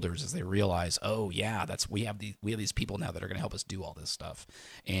their shoulders as they realize, oh yeah, we have these people now that are going to help us do all this stuff,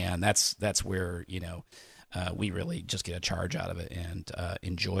 and that's where we really just get a charge out of it and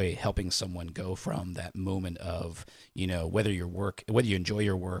enjoy helping someone go from that moment of, whether you enjoy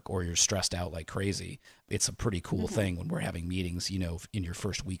your work or you're stressed out like crazy. It's a pretty cool thing when we're having meetings, in your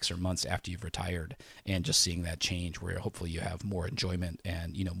first weeks or months after you've retired, and just seeing that change where hopefully you have more enjoyment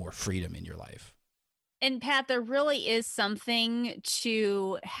and, more freedom in your life. And Pat, there really is something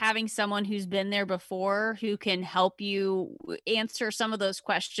to having someone who's been there before who can help you answer some of those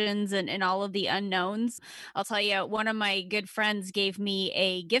questions and all of the unknowns. I'll tell you, one of my good friends gave me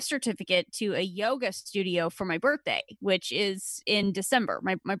a gift certificate to a yoga studio for my birthday, which is in December.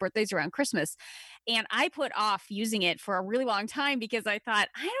 My birthday's around Christmas. And I put off using it for a really long time because I thought,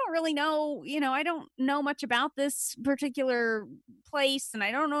 I don't really know, I don't know much about this particular place and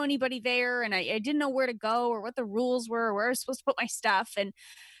I don't know anybody there. And I didn't know where to go or what the rules were or where I was supposed to put my stuff. And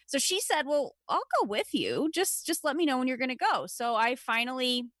so she said, well, I'll go with you. Just let me know when you're going to go. So I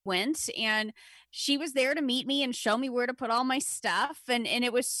finally went, and she was there to meet me and show me where to put all my stuff. And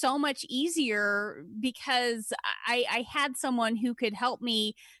it was so much easier because I had someone who could help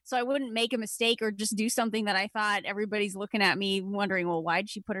me so I wouldn't make a mistake or just do something that I thought everybody's looking at me wondering, well, why'd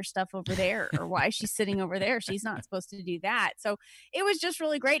she put her stuff over there? Or why is she sitting over there? She's not supposed to do that. So it was just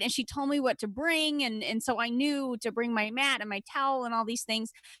really great. And she told me what to bring. And so I knew to bring my mat and my towel and all these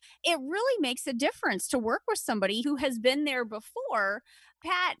things. It really makes a difference to work with somebody who has been there before.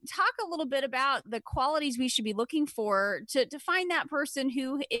 Pat, talk a little bit about about the qualities we should be looking for to find that person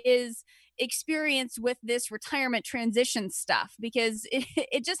who is experienced with this retirement transition stuff, because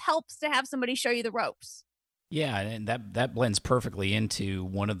it just helps to have somebody show you the ropes. Yeah, and that blends perfectly into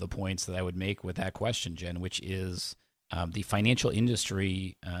one of the points that I would make with that question, Jen, which is the financial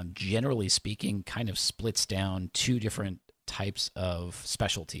industry, generally speaking, kind of splits down two different types of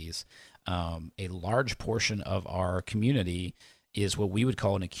specialties. A large portion of our community is what we would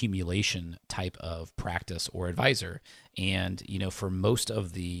call an accumulation type of practice or advisor. And, for most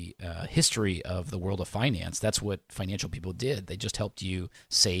of the history of the world of finance, that's what financial people did. They just helped you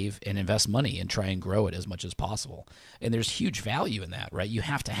save and invest money and try and grow it as much as possible. And there's huge value in that, right? You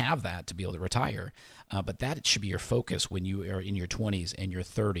have to have that to be able to retire. But that should be your focus when you are in your 20s and your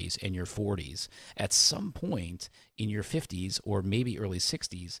 30s and your 40s. At some point in your 50s or maybe early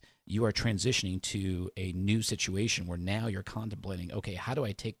 60s, you are transitioning to a new situation where now you're contemplating, okay, how do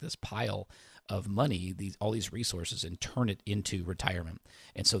I take this pile of money, all these resources, and turn it into retirement?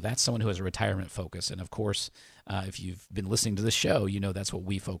 And so that's someone who has a retirement focus. And of course, if you've been listening to the show, that's what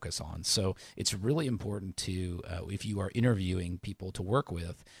we focus on. So it's really important to, if you are interviewing people to work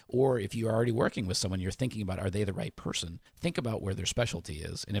with, or if you are already working with someone, you're thinking about, are they the right person? Think about where their specialty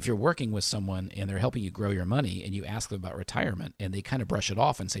is. And if you're working with someone and they're helping you grow your money and you ask them about retirement and they kind of brush it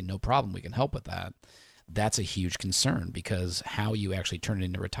off and say, no problem, we can help with that, that's a huge concern, because how you actually turn it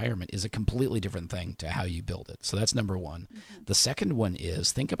into retirement is a completely different thing to how you build it. So that's number one. Mm-hmm. The second one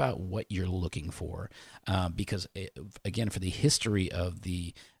is think about what you're looking for, because again, for the history of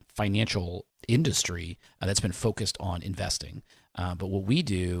the financial industry, that's been focused on investing. But what we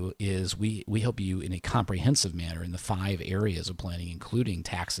do is we help you in a comprehensive manner in the 5 areas of planning, including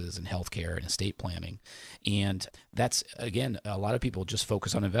taxes and healthcare and estate planning. And that's, again, a lot of people just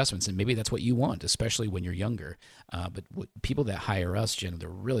focus on investments, and maybe that's what you want, especially when you're younger. But people that hire us, Jen, they're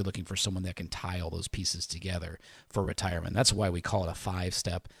really looking for someone that can tie all those pieces together for retirement. That's why we call it a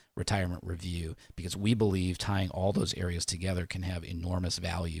 5-step retirement review, because we believe tying all those areas together can have enormous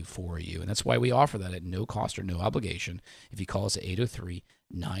value for you. And that's why we offer that at no cost or no obligation. If you call us at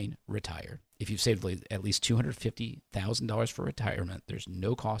 803-9-RETIRE. If you've saved at least $250,000 for retirement, there's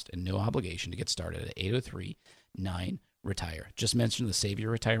no cost and no obligation to get started at 803-9-RETIRE. Just mention the Save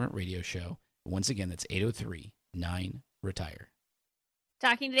Your Retirement radio show. Once again, that's 803-9-RETIRE.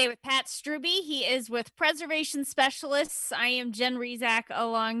 Talking today with Pat Strube. He is with Preservation Specialists. I am Jen Rezac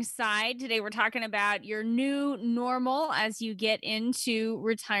alongside. Today we're talking about your new normal as you get into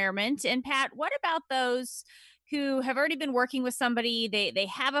retirement. And Pat, what about those who have already been working with somebody, they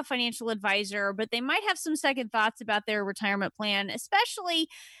have a financial advisor, but they might have some second thoughts about their retirement plan, especially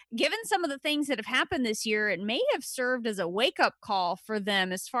given some of the things that have happened this year? It may have served as a wake-up call for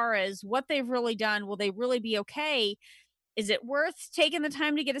them as far as what they've really done. Will they really be okay? Is it worth taking the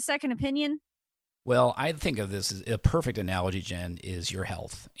time to get a second opinion? Well, I think of this as a perfect analogy, Jen, is your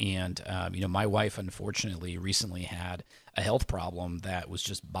health. And, my wife, unfortunately, recently had a health problem that was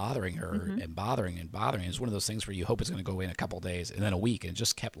just bothering her and bothering and bothering. It's one of those things where you hope it's going to go away in a couple of days and then a week, and it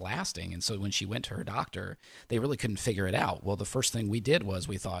just kept lasting. And so when she went to her doctor, they really couldn't figure it out. Well, the first thing we did was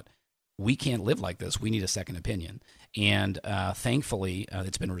we thought, we can't live like this. We need a second opinion. And thankfully,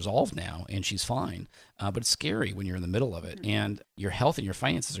 it's been resolved now, and she's fine. But it's scary when you're in the middle of it. And your health and your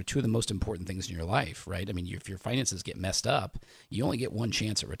finances are two of the most important things in your life, right? I mean, if your finances get messed up, you only get one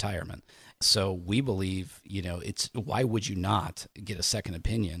chance at retirement. So we believe, why would you not get a second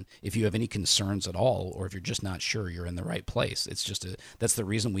opinion if you have any concerns at all, or if you're just not sure you're in the right place? It's just that's the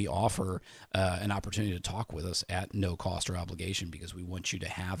reason we offer an opportunity to talk with us at no cost or obligation, because we want you to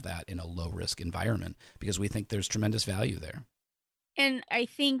have that in a low risk environment, because we think there's tremendous value there. And I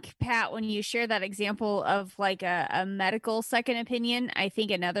think, Pat, when you share that example of like a medical second opinion, I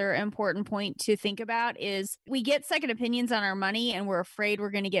think another important point to think about is we get second opinions on our money and we're afraid we're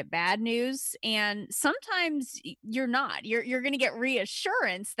going to get bad news. And sometimes you're not. You're going to get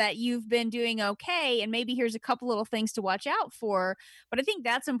reassurance that you've been doing okay. And maybe here's a couple little things to watch out for. But I think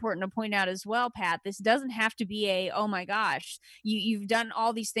that's important to point out as well, Pat. This doesn't have to be oh my gosh, you've done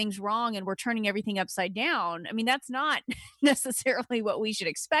all these things wrong and we're turning everything upside down. I mean, that's not necessarily what we should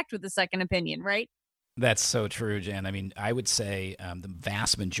expect with a second opinion, right? That's so true, Jen. I mean, I would say the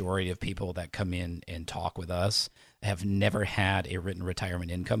vast majority of people that come in and talk with us have never had a written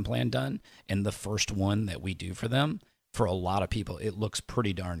retirement income plan done. And the first one that we do for them, for a lot of people, it looks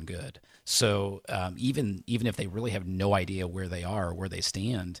pretty darn good. So even if they really have no idea where they are, where they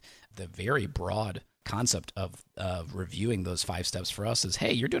stand, the very broad concept of reviewing those 5 steps for us is,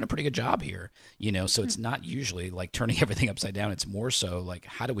 hey, you're doing a pretty good job here. So it's not usually like turning everything upside down. It's more so like,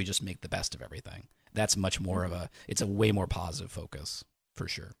 how do we just make the best of everything? That's much more of it's a way more positive focus for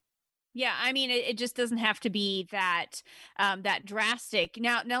sure. Yeah, I mean, it just doesn't have to be that drastic.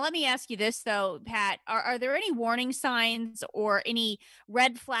 Now, let me ask you this though, Pat: are there any warning signs or any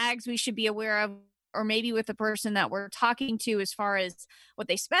red flags we should be aware of, or maybe with the person that we're talking to, as far as what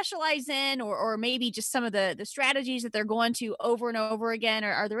they specialize in, or maybe just some of the strategies that they're going to over and over again?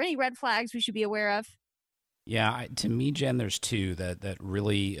 Or are there any red flags we should be aware of? Yeah, to me, Jen, there's two that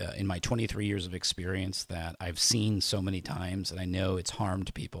really, in my 23 years of experience, that I've seen so many times, and I know it's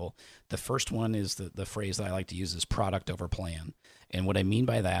harmed people. The first one is the phrase that I like to use is product over plan. And what I mean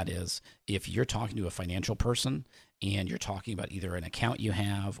by that is, if you're talking to a financial person and you're talking about either an account you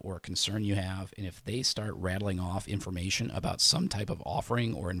have or a concern you have, and if they start rattling off information about some type of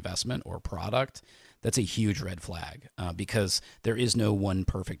offering or investment or product, that's a huge red flag, because there is no one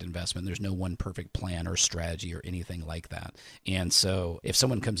perfect investment. There's no one perfect plan or strategy or anything like that. And so if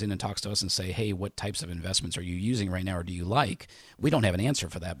someone comes in and talks to us and say, hey, what types of investments are you using right now, or do you like? We don't have an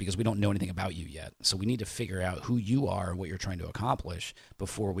answer for that because we don't know anything about you yet. So we need to figure out who you are and what you're trying to accomplish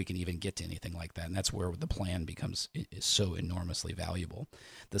before we can even get to anything like that. And that's where the plan becomes is so enormously valuable.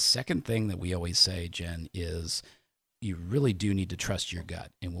 The second thing that we always say, Jen, is you really do need to trust your gut.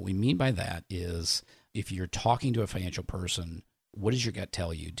 And what we mean by that is, if you're talking to a financial person, what does your gut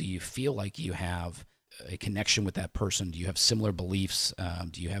tell you? Do you feel like you have a connection with that person? Do you have similar beliefs?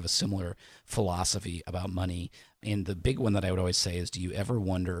 Do you have a similar philosophy about money? And the big one that I would always say is, do you ever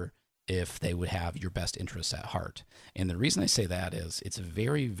wonder if they would have your best interests at heart? And the reason I say that is, it's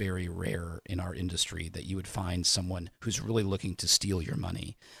very, very rare in our industry that you would find someone who's really looking to steal your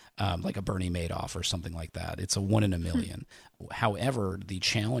money, like a Bernie Madoff or something like that. It's a 1 in a million. However, the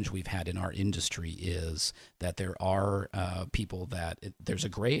challenge we've had in our industry is that there are people that there's a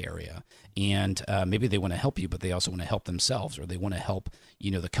gray area, and maybe they want to help you, but they also want to help themselves, or they want to help,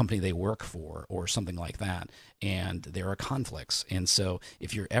 the company they work for, or something like that. And there are conflicts. And so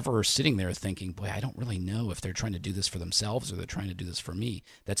if you're ever sitting there thinking, boy, I don't really know if they're trying to do this for themselves or they're trying to do this for me,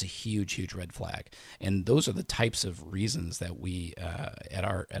 that's a huge, huge red flag. And those are the types of reasons that we, at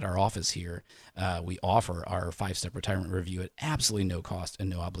our office here, we offer our 5-step retirement review at absolutely no cost and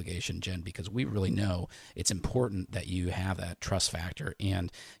no obligation, Jen, because we really know it's important that you have that trust factor.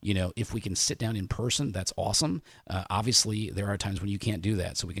 And, if we can sit down in person, that's awesome. Obviously, there are times when you can't do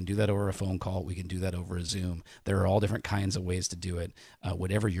that. So we can do that over a phone call. We can do that over a Zoom. There are all different kinds of ways to do it.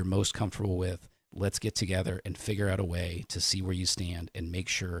 Whatever you're most comfortable with, let's get together and figure out a way to see where you stand and make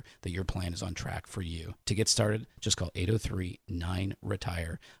sure that your plan is on track for you. To get started, just call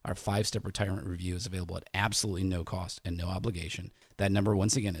 803-9-RETIRE. Our 5-step retirement review is available at absolutely no cost and no obligation. That number,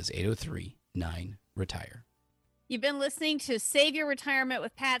 once again, is 803-9-RETIRE. You've been listening to Save Your Retirement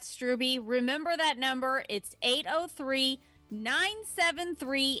with Pat Strube. Remember that number. It's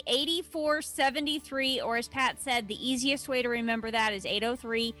 803-973-8473. Or as Pat said, the easiest way to remember that is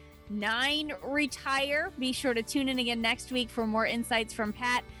 803-9-RETIRE. Be sure to tune in again next week for more insights from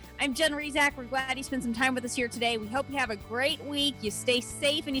Pat. I'm Jen Rezac. We're glad you spent some time with us here today. We hope you have a great week. You stay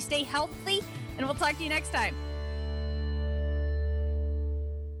safe and you stay healthy, and we'll talk to you next time.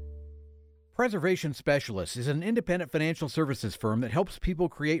 Preservation Specialists is an independent financial services firm that helps people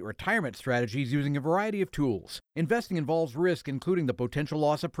create retirement strategies using a variety of tools. Investing involves risk, including the potential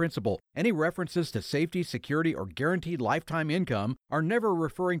loss of principal. Any references to safety, security, or guaranteed lifetime income are never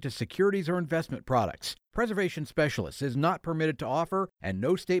referring to securities or investment products. Preservation Specialists is not permitted to offer, and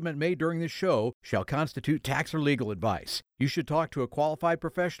no statement made during this show shall constitute tax or legal advice. You should talk to a qualified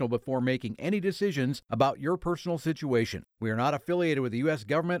professional before making any decisions about your personal situation. We are not affiliated with the U.S.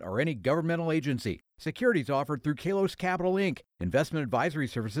 government or any governmental agency. Securities offered through Kalos Capital, Inc. Investment advisory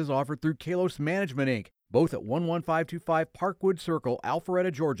services offered through Kalos Management, Inc. Both at 11525 Parkwood Circle,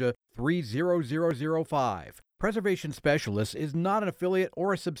 Alpharetta, Georgia, 30005. Preservation Specialists is not an affiliate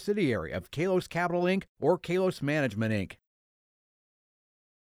or a subsidiary of Kalos Capital, Inc. or Kalos Management, Inc.